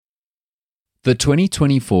The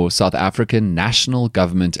 2024 South African national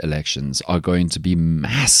government elections are going to be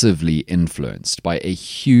massively influenced by a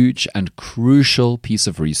huge and crucial piece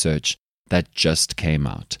of research that just came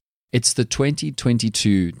out. It's the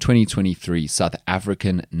 2022-2023 South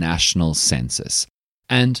African National Census.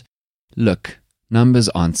 And look, numbers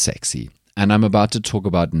aren't sexy. And I'm about to talk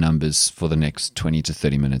about numbers for the next 20 to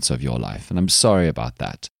 30 minutes of your life. And I'm sorry about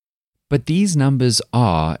that. But these numbers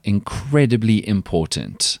are incredibly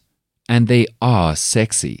important. And they are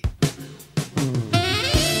sexy.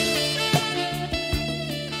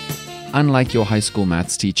 Unlike your high school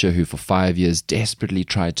maths teacher who for 5 years desperately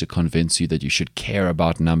tried to convince you that you should care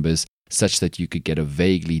about numbers such that you could get a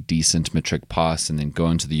vaguely decent matric pass and then go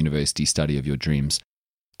on to the university study of your dreams,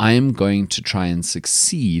 I am going to try and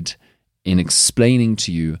succeed in explaining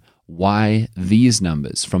to you why these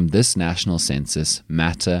numbers from this national census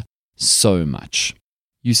matter so much.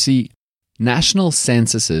 You see, national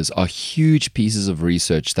censuses are huge pieces of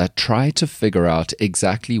research that try to figure out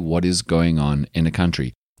exactly what is going on in a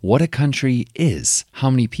country. What a country is, how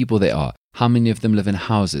many people there are, how many of them live in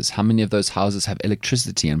houses, how many of those houses have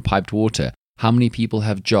electricity and piped water, how many people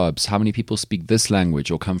have jobs, how many people speak this language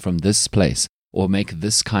or come from this place or make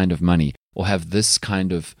this kind of money or have this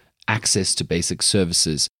kind of access to basic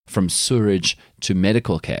services from sewerage to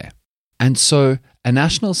medical care. And so a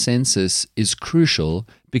national census is crucial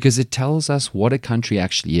because it tells us what a country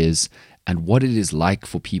actually is and what it is like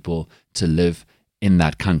for people to live in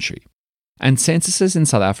that country. And censuses in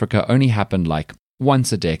South Africa only happened like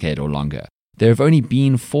once a decade or longer. There have only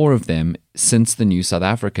been 4 of them since the new South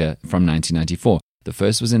Africa from 1994. The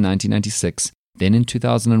first was in 1996, then in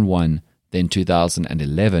 2001, then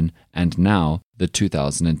 2011, and now the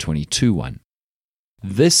 2022 one.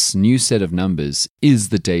 This new set of numbers is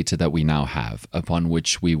the data that we now have, upon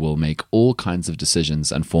which we will make all kinds of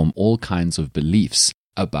decisions and form all kinds of beliefs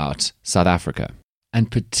about South Africa. And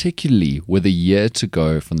particularly with a year to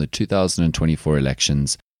go from the 2024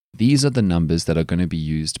 elections, these are the numbers that are going to be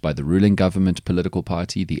used by the ruling government political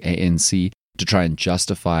party, the ANC, to try and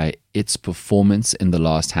justify its performance in the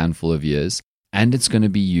last handful of years. And it's going to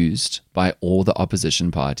be used by all the opposition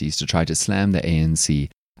parties to try to slam the ANC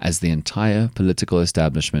as the entire political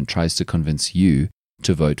establishment tries to convince you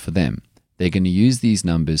to vote for them. They're going to use these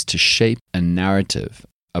numbers to shape a narrative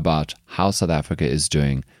about how South Africa is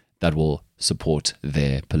doing that will support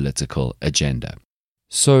their political agenda.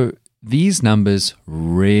 So these numbers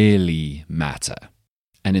really matter.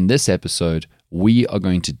 And in this episode, we are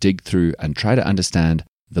going to dig through and try to understand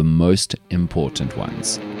the most important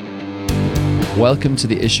ones. Welcome to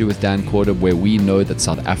The Issue with Dan Corder, where we know that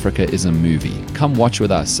South Africa is a movie. Come watch with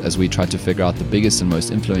us as we try to figure out the biggest and most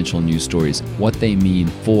influential news stories, what they mean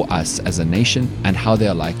for us as a nation, and how they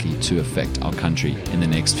are likely to affect our country in the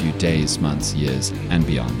next few days, months, years, and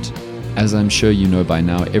beyond. As I'm sure you know by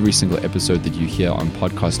now, every single episode that you hear on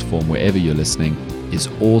podcast form, wherever you're listening, is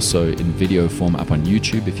also in video form up on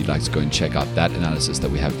YouTube if you'd like to go and check out that analysis that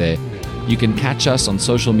we have there. You can catch us on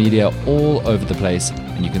social media all over the place,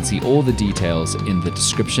 and you can see all the details in the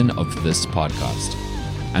description of this podcast.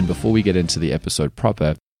 And before we get into the episode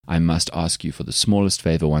proper, I must ask you for the smallest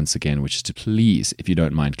favor once again, which is to please, if you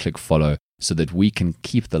don't mind, click follow so that we can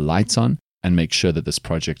keep the lights on and make sure that this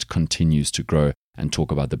project continues to grow and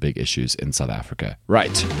talk about the big issues in South Africa.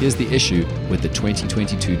 Right, here's the issue with the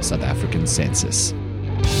 2022 South African census.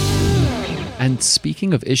 And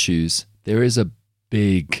speaking of issues, there is a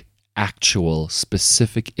big actual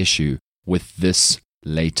specific issue with this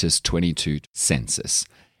latest 22 census.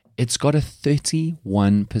 It's got a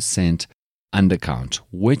 31% undercount,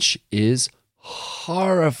 which is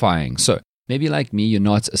horrifying. So maybe like me, you're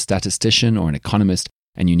not a statistician or an economist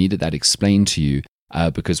and you needed that explained to you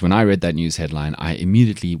because when I read that news headline, I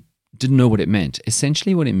immediately didn't know what it meant.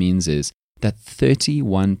 Essentially what it means is that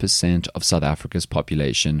 31% of South Africa's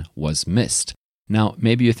population was missed. Now,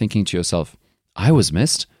 maybe you're thinking to yourself, I was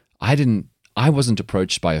missed? I wasn't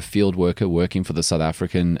approached by a field worker working for the South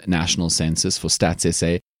African National Census for Stats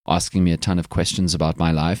SA, asking me a ton of questions about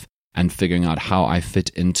my life and figuring out how I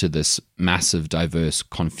fit into this massive, diverse,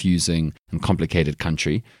 confusing, and complicated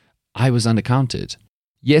country. I was undercounted.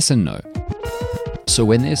 Yes and no. So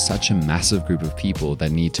when there's such a massive group of people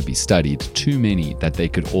that need to be studied, too many that they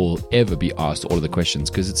could all ever be asked all of the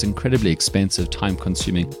questions because it's incredibly expensive,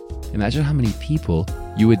 time-consuming. Imagine how many people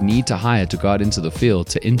you would need to hire to go out into the field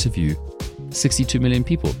to interview 62 million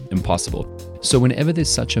people. Impossible. So whenever there's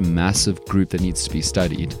such a massive group that needs to be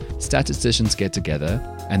studied, statisticians get together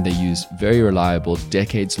and they use very reliable,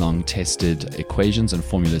 decades-long tested equations and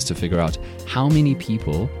formulas to figure out how many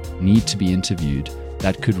people need to be interviewed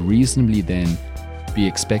that could reasonably then be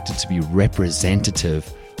expected to be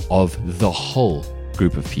representative of the whole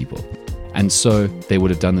group of people. And so they would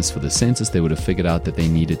have done this for the census. They would have figured out that they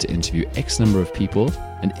needed to interview X number of people.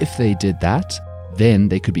 And if they did that, then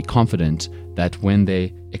they could be confident that when they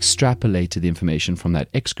extrapolated the information from that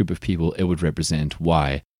X group of people, it would represent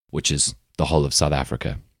Y, which is the whole of South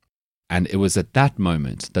Africa. And it was at that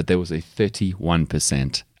moment that there was a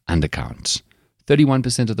 31% undercount.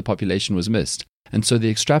 31% of the population was missed. And so the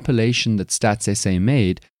extrapolation that Stats SA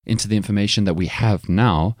made into the information that we have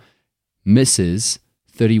now misses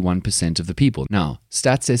 31% of the people. Now,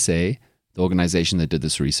 Stats SA, the organization that did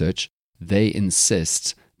this research, they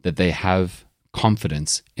insist that they have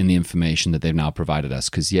confidence in the information that they've now provided us.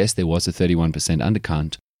 Because yes, there was a 31%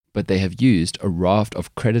 undercount, but they have used a raft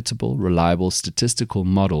of creditable, reliable statistical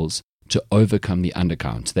models to overcome the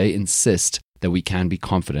undercount. They insist that we can be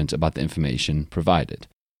confident about the information provided.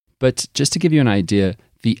 But just to give you an idea,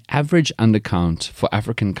 the average undercount for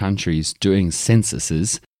African countries doing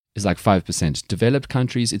censuses is like 5%. Developed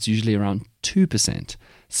countries, it's usually around 2%.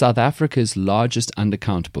 South Africa's largest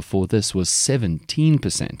undercount before this was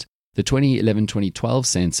 17%. The 2011-2012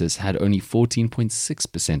 census had only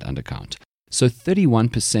 14.6% undercount. So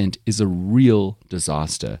 31% is a real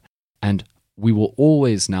disaster. And we will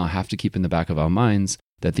always now have to keep in the back of our minds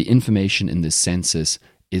that the information in this census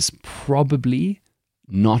is probably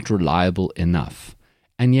not reliable enough.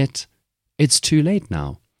 And yet, it's too late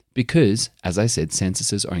now. Because, as I said,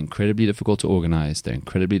 censuses are incredibly difficult to organize, they're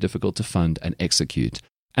incredibly difficult to fund and execute.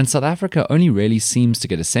 And South Africa only really seems to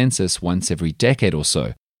get a census once every decade or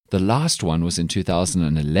so. The last one was in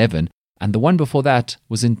 2011, and the one before that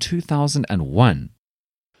was in 2001.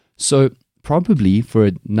 So, probably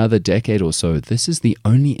for another decade or so, this is the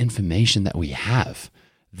only information that we have.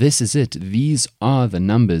 This is it. These are the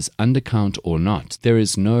numbers, undercount or not. There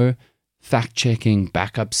is no fact-checking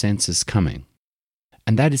backup census coming.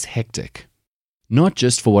 And that is hectic. Not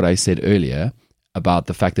just for what I said earlier about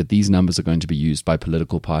the fact that these numbers are going to be used by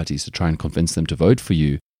political parties to try and convince them to vote for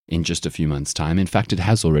you in just a few months' time. In fact, it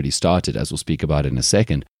has already started, as we'll speak about in a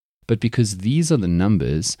second. But because these are the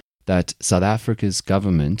numbers that South Africa's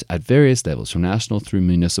government at various levels, from national through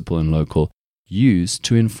municipal and local, use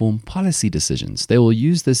to inform policy decisions. They will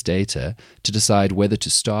use this data to decide whether to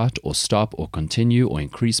start or stop or continue or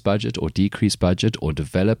increase budget or decrease budget or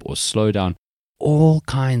develop or slow down all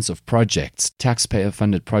kinds of projects,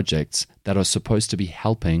 taxpayer-funded projects that are supposed to be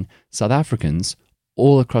helping South Africans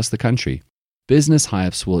all across the country. Business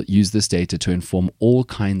hypes will use this data to inform all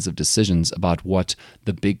kinds of decisions about what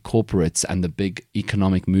the big corporates and the big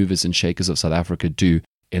economic movers and shakers of South Africa do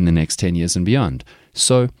in the next 10 years and beyond.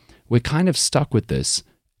 So we're kind of stuck with this,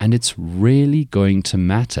 and it's really going to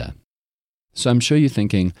matter. So I'm sure you're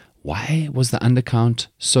thinking, why was the undercount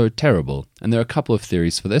so terrible? And there are a couple of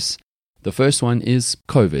theories for this. The first one is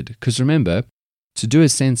COVID, because remember, to do a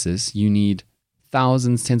census, you need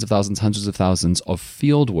thousands, tens of thousands, hundreds of thousands of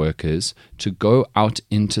field workers to go out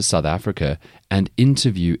into South Africa and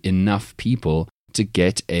interview enough people to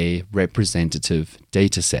get a representative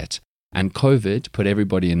data set. And COVID put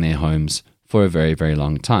everybody in their homes for a very, very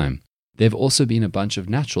long time. There have also been a bunch of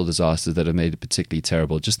natural disasters that have made it particularly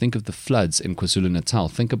terrible. Just think of the floods in KwaZulu-Natal.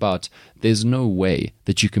 Think about, there's no way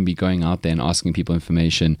that you can be going out there and asking people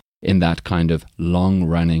information in that kind of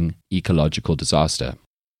long-running ecological disaster.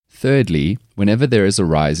 Thirdly, whenever there is a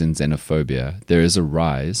rise in xenophobia, there is a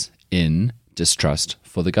rise in distrust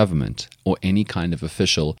for the government or any kind of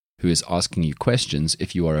official who is asking you questions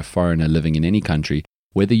if you are a foreigner living in any country,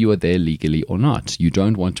 whether you are there legally or not. You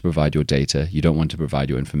don't want to provide your data. You don't want to provide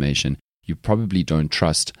your information. You probably don't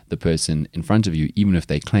trust the person in front of you, even if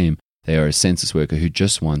they claim they are a census worker who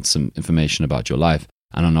just wants some information about your life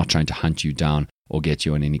and are not trying to hunt you down or get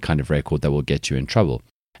you on any kind of record that will get you in trouble.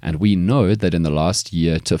 And we know that in the last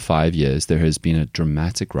year to 5 years, there has been a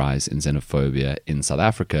dramatic rise in xenophobia in South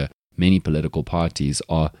Africa. Many political parties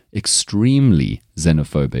are extremely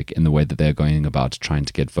xenophobic in the way that they're going about trying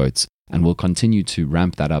to get votes, and will continue to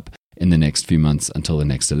ramp that up in the next few months until the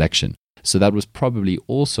next election. So that was probably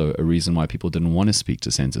also a reason why people didn't want to speak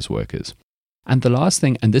to census workers. And the last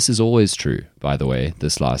thing, and this is always true, by the way,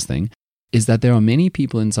 this last thing, is that there are many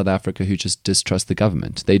people in South Africa who just distrust the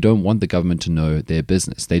government. They don't want the government to know their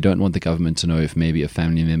business. They don't want the government to know if maybe a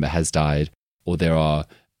family member has died, or there are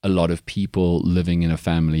a lot of people living in a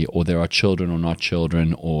family, or there are children or not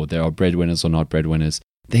children, or there are breadwinners or not breadwinners.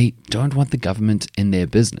 They don't want the government in their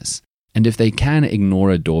business. And if they can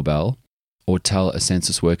ignore a doorbell or tell a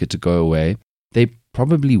census worker to go away, they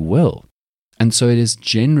probably will. And so it is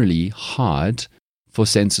generally hard for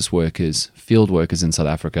census workers, field workers in South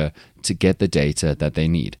Africa, to get the data that they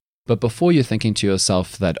need. But before you're thinking to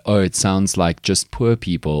yourself that, oh, it sounds like just poor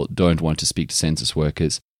people don't want to speak to census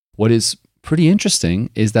workers, What is pretty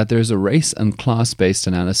interesting is that there is a race and class-based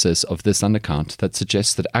analysis of this undercount that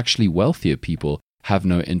suggests that actually wealthier people have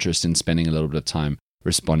no interest in spending a little bit of time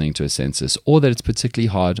responding to a census, or that it's particularly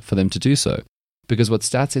hard for them to do so. Because what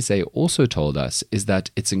Stats SA also told us is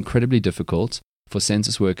that it's incredibly difficult for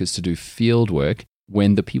census workers to do field work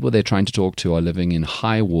when the people they're trying to talk to are living in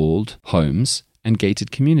high-walled homes and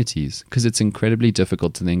gated communities, because it's incredibly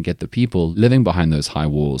difficult to then get the people living behind those high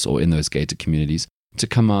walls or in those gated communities to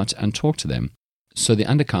come out and talk to them. So the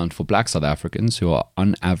undercount for Black South Africans, who are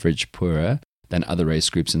on average poorer than other race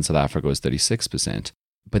groups in South Africa, was 36%.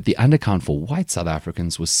 But the undercount for white South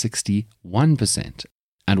Africans was 61%.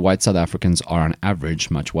 And white South Africans are on average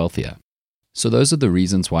much wealthier. So those are the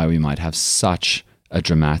reasons why we might have such a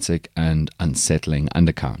dramatic and unsettling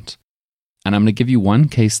undercount. And I'm going to give you one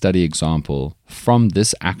case study example from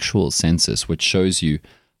this actual census, which shows you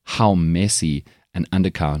how messy an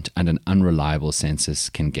undercount and an unreliable census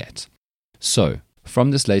can get. So,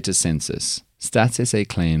 from this latest census, Stats SA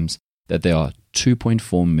claims that there are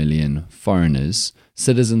 2.4 million foreigners,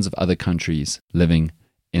 citizens of other countries, living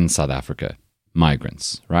in South Africa.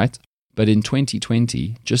 Migrants, right? But in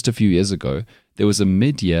 2020, just a few years ago, there was a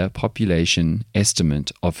mid-year population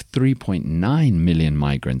estimate of 3.9 million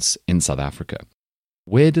migrants in South Africa.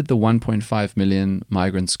 Where did the 1.5 million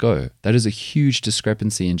migrants go? That is a huge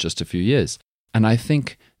discrepancy in just a few years. And I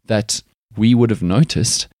think that we would have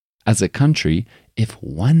noticed as a country if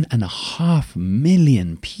 1.5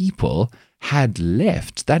 million people had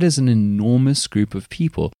left. That is an enormous group of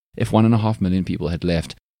people if 1.5 million people had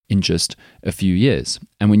left in just a few years.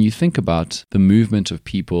 And when you think about the movement of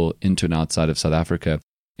people into and outside of South Africa,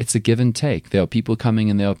 it's a give and take. There are people coming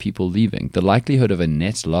and there are people leaving. The likelihood of a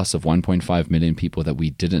net loss of 1.5 million people that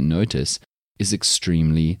we didn't notice is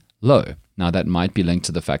extremely low. Now, that might be linked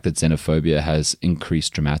to the fact that xenophobia has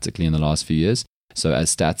increased dramatically in the last few years. So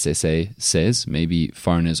as Stats SA says, maybe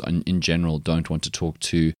foreigners in general don't want to talk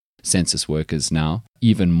to census workers now,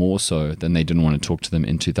 even more so than they didn't want to talk to them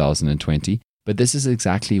in 2020. But this is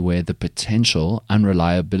exactly where the potential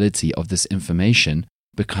unreliability of this information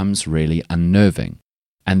becomes really unnerving.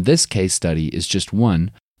 And this case study is just one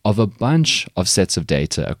of a bunch of sets of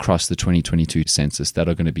data across the 2022 census that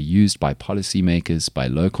are going to be used by policymakers, by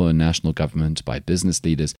local and national government, by business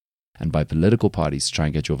leaders, and by political parties to try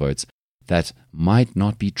and get your votes that might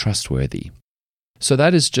not be trustworthy. So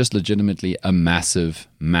that is just legitimately a massive,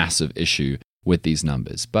 massive issue with these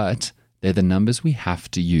numbers. But they're the numbers we have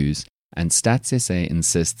to use, and Stats SA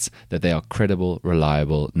insists that they are credible,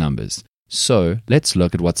 reliable numbers. So let's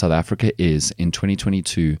look at what South Africa is in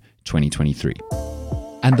 2022-2023.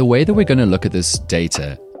 And the way that we're going to look at this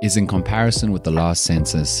data is in comparison with the last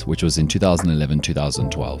census, which was in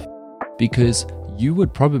 2011-2012. Because you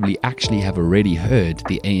would probably actually have already heard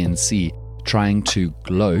the ANC trying to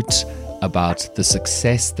gloat about the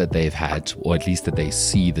success that they've had, or at least that they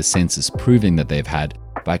see the census proving that they've had,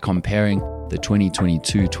 by comparing the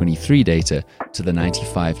 2022-23 data to the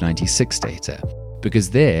 95-96 data.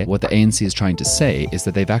 Because there, what the ANC is trying to say is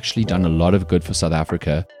that they've actually done a lot of good for South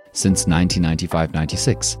Africa since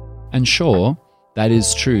 1995-96. And sure, that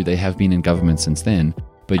is true, they have been in government since then,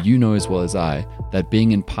 but you know as well as I that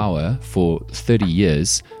being in power for 30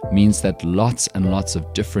 years means that lots and lots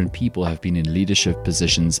of different people have been in leadership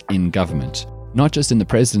positions in government. Not just in the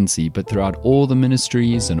presidency, but throughout all the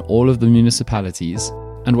ministries and all of the municipalities.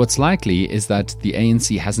 And what's likely is that the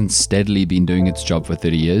ANC hasn't steadily been doing its job for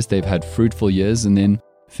 30 years. They've had fruitful years and then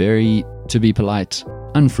very, to be polite,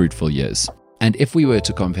 unfruitful years. And if we were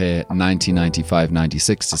to compare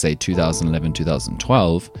 1995-96 to say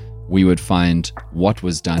 2011-2012, we would find what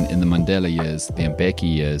was done in the Mandela years, the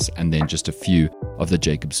Mbeki years, and then just a few of the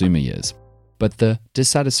Jacob Zuma years. But the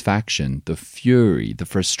dissatisfaction, the fury, the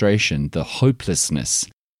frustration, the hopelessness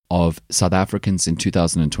of South Africans in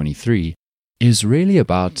 2023 is really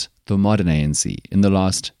about the modern ANC in the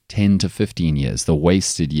last 10 to 15 years, the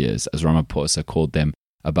wasted years, as Ramaphosa called them,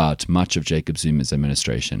 about much of Jacob Zuma's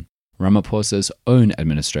administration, Ramaphosa's own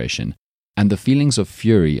administration. And the feelings of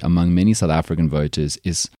fury among many South African voters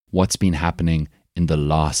is what's been happening in the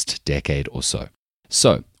last decade or so.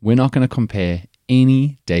 So we're not going to compare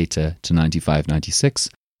any data to 95-96.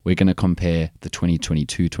 We're going to compare the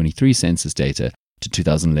 2022-23 census data to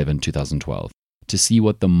 2011-2012 to see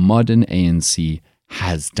what the modern ANC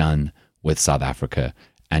has done with South Africa.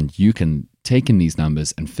 And you can take in these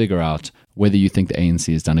numbers and figure out whether you think the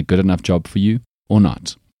ANC has done a good enough job for you or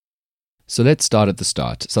not. So let's start at the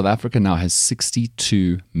start. South Africa now has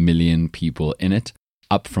 62 million people in it,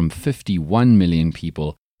 up from 51 million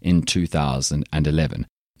people in 2011.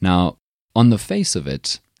 Now, on the face of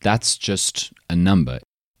it, that's just a number.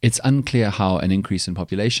 It's unclear how an increase in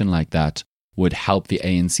population like that would help the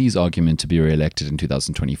ANC's argument to be re-elected in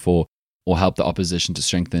 2024 or help the opposition to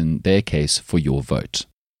strengthen their case for your vote.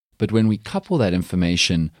 But when we couple that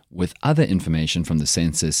information with other information from the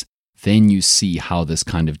census, then you see how this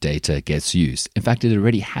kind of data gets used. In fact, it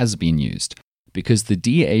already has been used, because the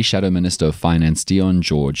DA Shadow Minister of Finance, Dion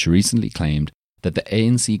George, recently claimed that the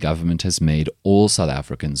ANC government has made all South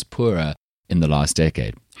Africans poorer in the last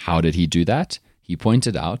decade. How did he do that? He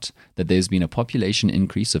pointed out that there's been a population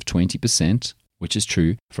increase of 20%, which is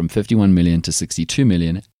true, from 51 million to 62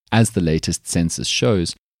 million, as the latest census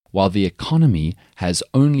shows, while the economy has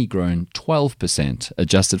only grown 12%,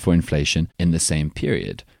 adjusted for inflation, in the same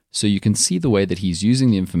period. So you can see the way that he's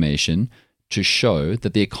using the information to show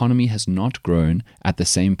that the economy has not grown at the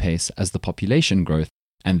same pace as the population growth,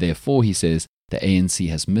 and therefore, he says, the ANC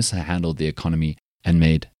has mishandled the economy and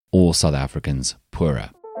made all South Africans poorer.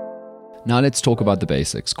 Now let's talk about the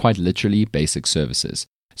basics, quite literally basic services.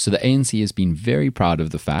 So the ANC has been very proud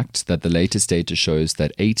of the fact that the latest data shows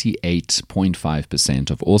that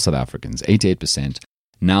 88.5% of all South Africans, 88%,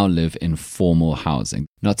 now live in formal housing.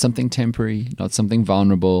 Not something temporary, not something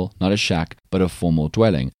vulnerable, not a shack, but a formal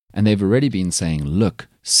dwelling. And they've already been saying, look,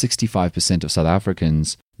 65% of South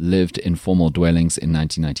Africans lived in formal dwellings in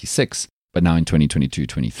 1996, but now in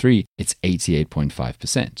 2022-23, it's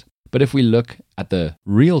 88.5%. But if we look at the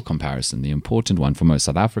real comparison, the important one for most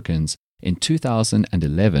South Africans, in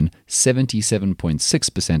 2011,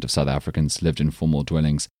 77.6% of South Africans lived in formal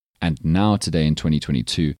dwellings, and now today in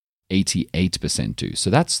 2022, 88% do. So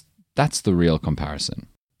that's the real comparison.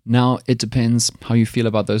 Now, it depends how you feel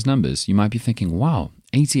about those numbers. You might be thinking, wow,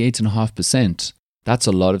 88.5%, that's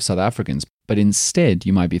a lot of South Africans. But instead,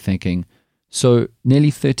 you might be thinking, so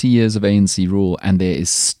nearly 30 years of ANC rule, and there is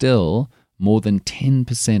still more than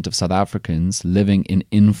 10% of South Africans living in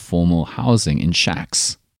informal housing, in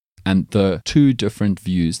shacks. And the two different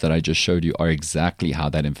views that I just showed you are exactly how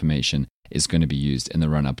that information is going to be used in the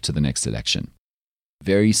run-up to the next election.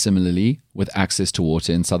 Very similarly with access to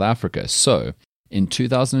water in South Africa. So, in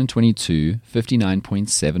 2022,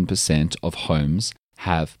 59.7% of homes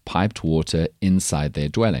have piped water inside their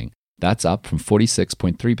dwelling. That's up from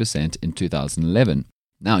 46.3% in 2011.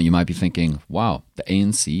 Now, you might be thinking, wow, the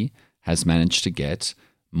ANC has managed to get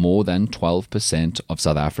more than 12% of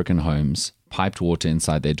South African homes piped water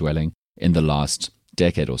inside their dwelling in the last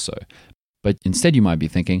decade or so. But instead, you might be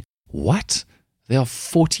thinking, what? There are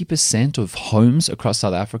 40% of homes across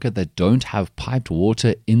South Africa that don't have piped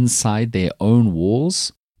water inside their own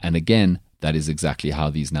walls? And again, that is exactly how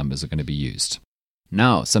these numbers are going to be used.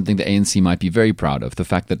 Now, something the ANC might be very proud of, the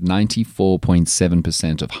fact that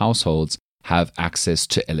 94.7% of households have access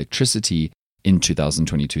to electricity in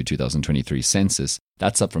 2022-2023 census.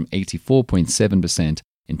 That's up from 84.7%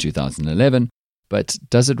 in 2011. But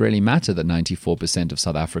does it really matter that 94% of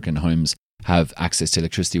South African homes have access to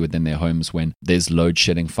electricity within their homes when there's load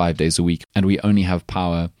shedding 5 days a week and we only have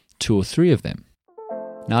power 2 or 3 of them?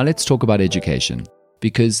 Now let's talk about education,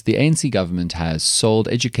 because the ANC government has sold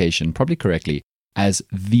education, probably correctly, as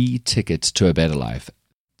the ticket to a better life.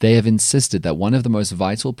 They have insisted that one of the most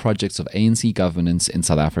vital projects of ANC governance in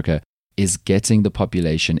South Africa is getting the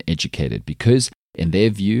population educated, because in their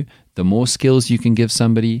view, the more skills you can give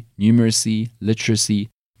somebody, numeracy, literacy,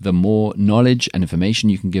 the more knowledge and information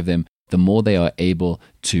you can give them, the more they are able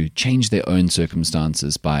to change their own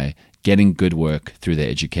circumstances by getting good work through their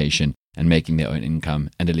education and making their own income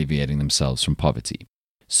and alleviating themselves from poverty.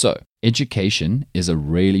 So, education is a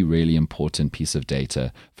really, really important piece of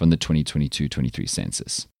data from the 2022-23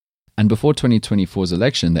 census. And before 2024's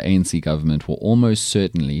election, the ANC government will almost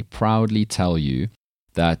certainly proudly tell you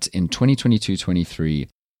that in 2022-23,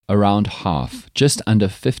 around half, just under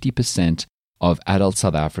 50% of adult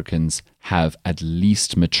South Africans have at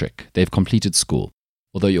least matric. They've completed school.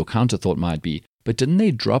 Although your counter thought might be, but didn't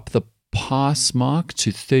they drop the pass mark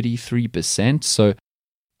to 33%? So,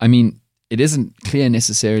 I mean, it isn't clear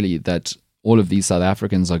necessarily that all of these South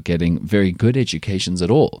Africans are getting very good educations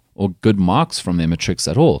at all, or good marks from their matrics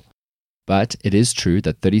at all. But it is true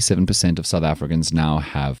that 37% of South Africans now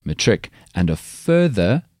have matric, and a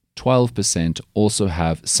further 12% also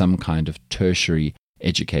have some kind of tertiary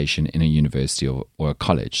education in a university or a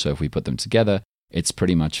college. So if we put them together, it's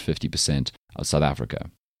pretty much 50% of South Africa.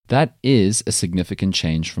 That is a significant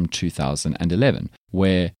change from 2011,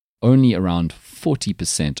 where only around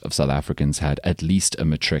 40% of South Africans had at least a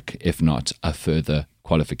matric, if not a further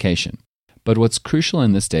qualification. But what's crucial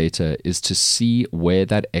in this data is to see where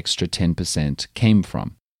that extra 10% came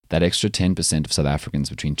from. That extra 10% of South Africans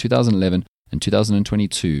between 2011 and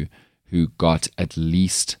 2022 who got at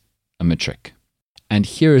least a matric. And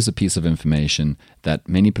here is a piece of information that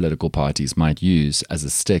many political parties might use as a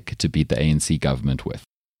stick to beat the ANC government with.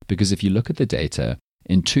 Because if you look at the data,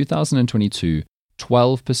 in 2022,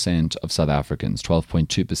 12% of South Africans,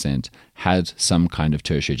 12.2%, had some kind of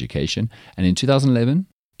tertiary education. And in 2011,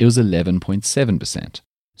 it was 11.7%.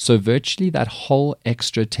 So virtually that whole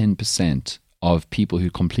extra 10% of people who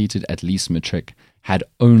completed at least matric had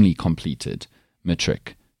only completed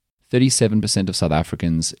matric. 37% of South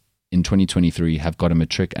Africans in 2023 have got a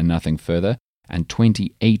matric and nothing further, and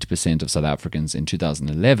 28% of South Africans in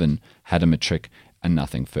 2011 had a matric and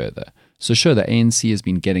nothing further. So sure, the ANC has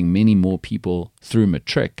been getting many more people through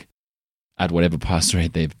matric at whatever pass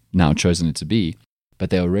rate they've now chosen it to be, but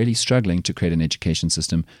they are really struggling to create an education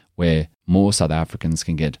system where more South Africans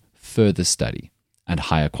can get further study and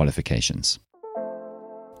higher qualifications.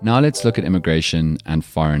 Now let's look at immigration and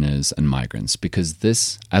foreigners and migrants, because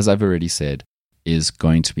this, as I've already said, is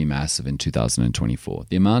going to be massive in 2024.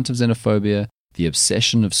 The amount of xenophobia, the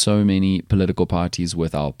obsession of so many political parties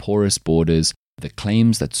with our porous borders, the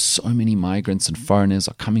claims that so many migrants and foreigners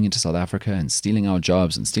are coming into South Africa and stealing our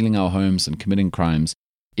jobs and stealing our homes and committing crimes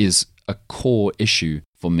is a core issue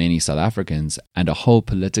for many South Africans and a whole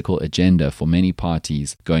political agenda for many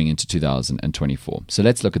parties going into 2024. So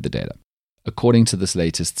let's look at the data. According to this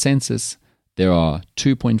latest census, there are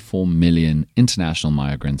 2.4 million international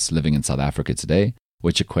migrants living in South Africa today,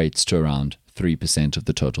 which equates to around 3% of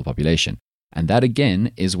the total population. And that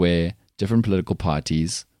again is where different political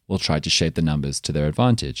parties will try to shape the numbers to their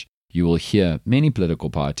advantage. You will hear many political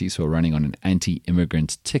parties who are running on an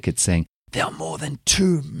anti-immigrant ticket saying, there are more than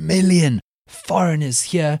 2 million foreigners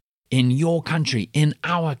here in your country, in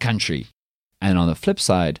our country. And on the flip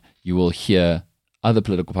side, you will hear other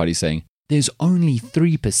political parties saying, there's only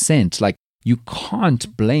 3%. Like, you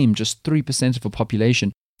can't blame just 3% of a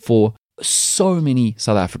population for so many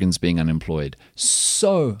South Africans being unemployed,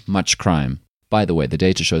 so much crime. By the way, the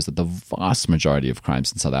data shows that the vast majority of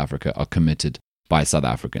crimes in South Africa are committed by South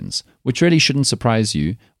Africans, which really shouldn't surprise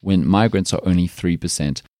you when migrants are only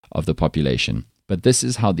 3% of the population. But this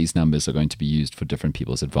is how these numbers are going to be used for different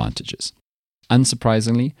people's advantages.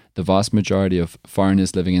 Unsurprisingly, the vast majority of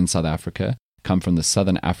foreigners living in South Africa come from the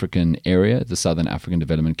Southern African area, the Southern African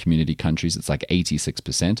Development Community countries. It's like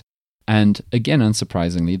 86%. And again,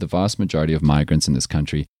 unsurprisingly, the vast majority of migrants in this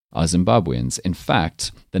country are Zimbabweans. In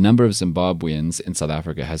fact, the number of Zimbabweans in South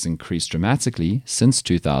Africa has increased dramatically since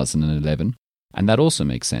 2011. And that also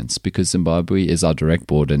makes sense because Zimbabwe is our direct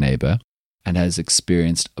border neighbor and has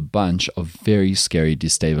experienced a bunch of very scary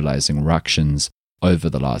destabilizing ructions over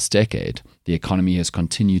the last decade. The economy has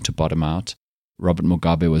continued to bottom out. Robert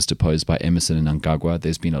Mugabe was deposed by Emerson Mnangagwa.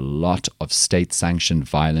 There's been a lot of state-sanctioned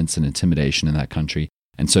violence and intimidation in that country.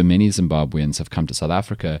 And so many Zimbabweans have come to South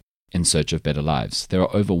Africa in search of better lives. There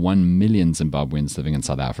are over 1 million Zimbabweans living in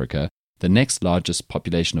South Africa. The next largest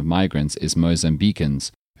population of migrants is Mozambicans,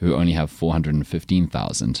 who only have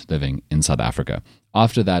 415,000 living in South Africa.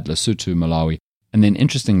 After that, Lesotho, Malawi, and then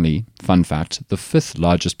interestingly, fun fact, the fifth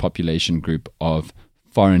largest population group of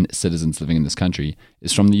foreign citizens living in this country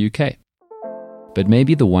is from the UK. But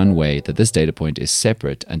maybe the one way that this data point is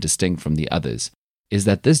separate and distinct from the others is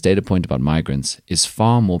that this data point about migrants is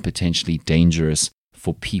far more potentially dangerous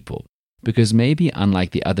for people. Because maybe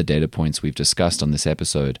unlike the other data points we've discussed on this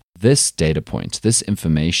episode, this data point, this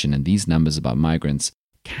information and these numbers about migrants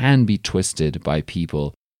can be twisted by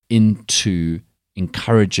people into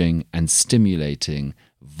encouraging and stimulating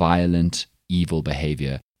violent, evil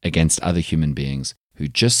behavior against other human beings who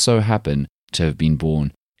just so happen to have been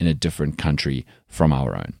born in a different country from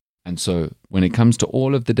our own. And so when it comes to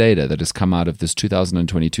all of the data that has come out of this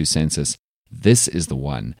 2022 census, this is the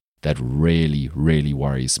one that really, really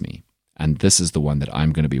worries me. And this is the one that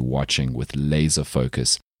I'm going to be watching with laser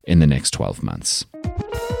focus in the next 12 months.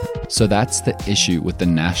 So that's the issue with the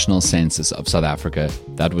National Census of South Africa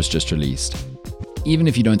that was just released. Even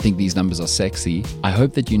if you don't think these numbers are sexy, I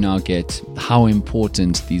hope that you now get how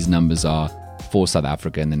important these numbers are for South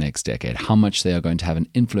Africa in the next decade, how much they are going to have an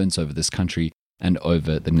influence over this country and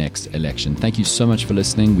over the next election. Thank you so much for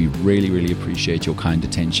listening. We really, really appreciate your kind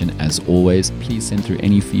attention as always. Please send through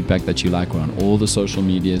any feedback that you like. We're on all the social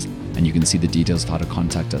medias, and you can see the details of how to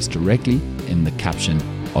contact us directly in the caption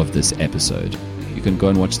of this episode. You can go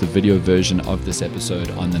and watch the video version of this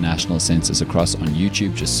episode on the National Census across on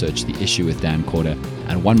YouTube. Just search The Issue with Dan Corder.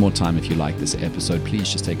 And one more time, if you like this episode,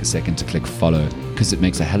 please just take a second to click follow, because it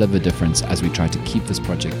makes a hell of a difference as we try to keep this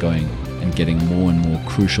project going and getting more and more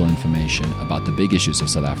crucial information about the big issues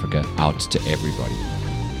of South Africa out to everybody.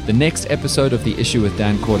 The next episode of The Issue with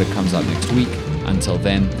Dan Corder comes out next week. Until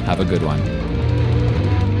then, have a good one.